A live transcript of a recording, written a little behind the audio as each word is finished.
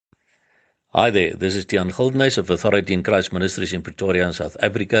Hi there, this is Tiaan Gildenhuys of Authority in Christ Ministries in Pretoria in South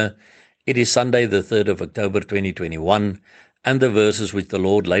Africa. It is Sunday, the 3rd of October 2021, and the verses which the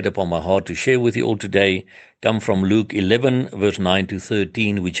Lord laid upon my heart to share with you all today come from Luke 11, verse 9 to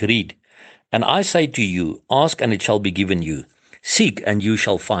 13, which read, "And I say to you, ask and it shall be given you. Seek and you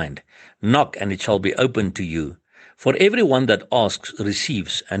shall find. Knock and it shall be opened to you. For everyone that asks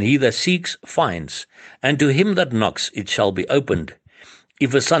receives, and he that seeks finds, and to him that knocks it shall be opened.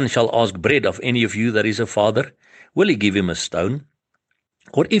 If a son shall ask bread of any of you that is a father, will he give him a stone?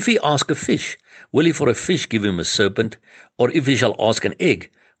 Or if he ask a fish, will he for a fish give him a serpent? Or if he shall ask an egg,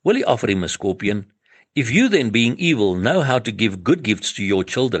 will he offer him a scorpion? If you then, being evil, know how to give good gifts to your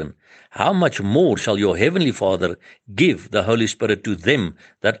children, how much more shall your heavenly Father give the Holy Spirit to them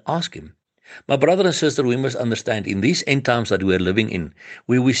that ask him?" My brother and sister, we must understand in these end times that we are living in,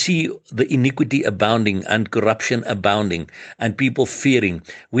 where we see the iniquity abounding and corruption abounding and people fearing,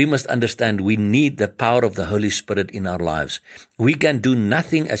 we must understand we need the power of the Holy Spirit in our lives. We can do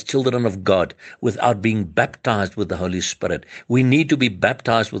nothing as children of God without being baptized with the Holy Spirit. We need to be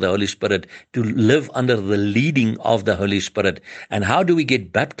baptized with the Holy Spirit to live under the leading of the Holy Spirit. And how do we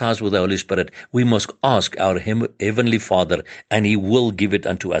get baptized with the Holy Spirit? We must ask our Heavenly Father, and He will give it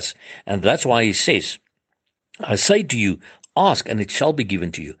unto us. And that's why He says, "I say to you, ask and it shall be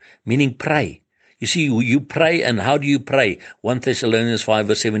given to you," meaning pray. You see, you pray, and how do you pray? 1 Thessalonians 5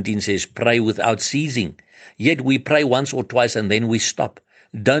 verse 17 says, "Pray without ceasing." Yet we pray once or twice and then we stop.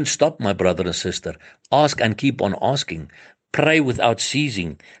 Don't stop, my brother and sister. Ask and keep on asking. Pray without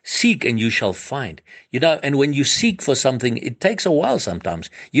ceasing. Seek and you shall find. And when you seek for something, it takes a while sometimes.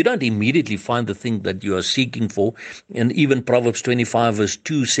 You don't immediately find the thing that you are seeking for. And even Proverbs 25 verse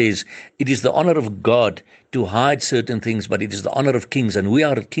 2 says, "It is the honor of God to hide certain things, but it is the honor of kings." And we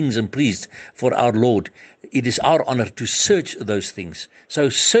are kings and priests for our Lord. It is our honor to search those things. So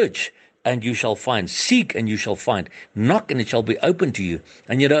search and you shall find. Seek and you shall find. Knock and it shall be open to you.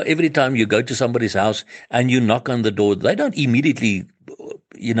 And every time you go to somebody's house and you knock on the door, they don't immediately,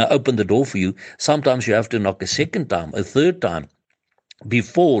 open the door for you. Sometimes you have to knock a second time, a third time,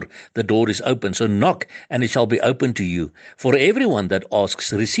 before the door is open. So knock and it shall be open to you. For everyone that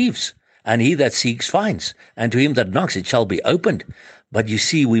asks receives, and he that seeks finds, and to him that knocks it shall be opened. But you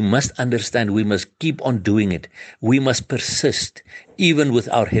see, we must understand, we must keep on doing it. We must persist, even with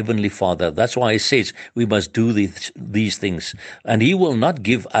our Heavenly Father. That's why He says we must do these things. And He will not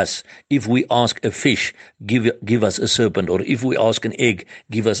give us, if we ask a fish, give us a serpent, or if we ask an egg,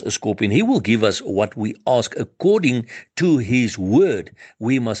 give us a scorpion. He will give us what we ask according to His word.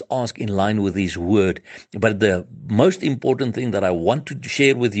 We must ask in line with His word. But the most important thing that I want to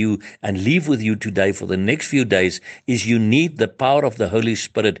share with you and leave with you today for the next few days is you need the power of the Holy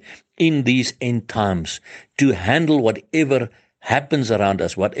Spirit in these end times to handle whatever happens around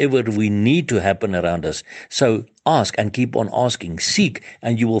us, whatever we need to happen around us. So ask and keep on asking. Seek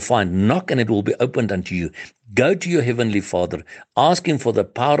and you will find. Knock and it will be opened unto you. Go to your Heavenly Father, ask Him for the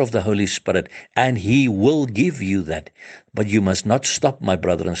power of the Holy Spirit, and He will give you that. But you must not stop, my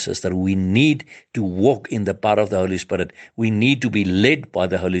brother and sister. We need to walk in the power of the Holy Spirit. We need to be led by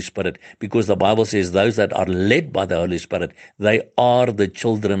the Holy Spirit, because the Bible says those that are led by the Holy Spirit, they are the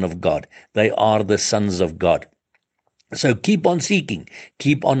children of God. They are the sons of God. So keep on seeking,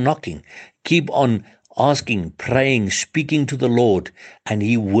 keep on knocking, keep on asking, praying, speaking to the Lord, and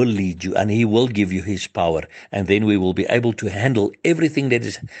He will lead you and He will give you His power. And then we will be able to handle everything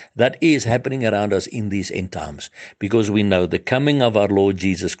that is happening around us in these end times, because we know the coming of our Lord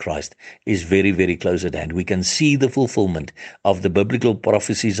Jesus Christ is very, very close at hand. We can see the fulfillment of the biblical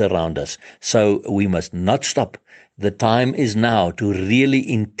prophecies around us. So we must not stop. The time is now to really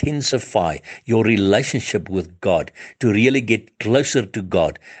intensify your relationship with God, to really get closer to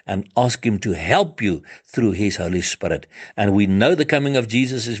God and ask Him to help you through His Holy Spirit. And we know the coming of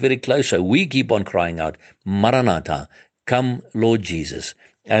Jesus is very close, so we keep on crying out, "Maranatha, come Lord Jesus."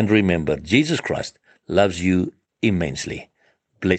 And remember, Jesus Christ loves you immensely.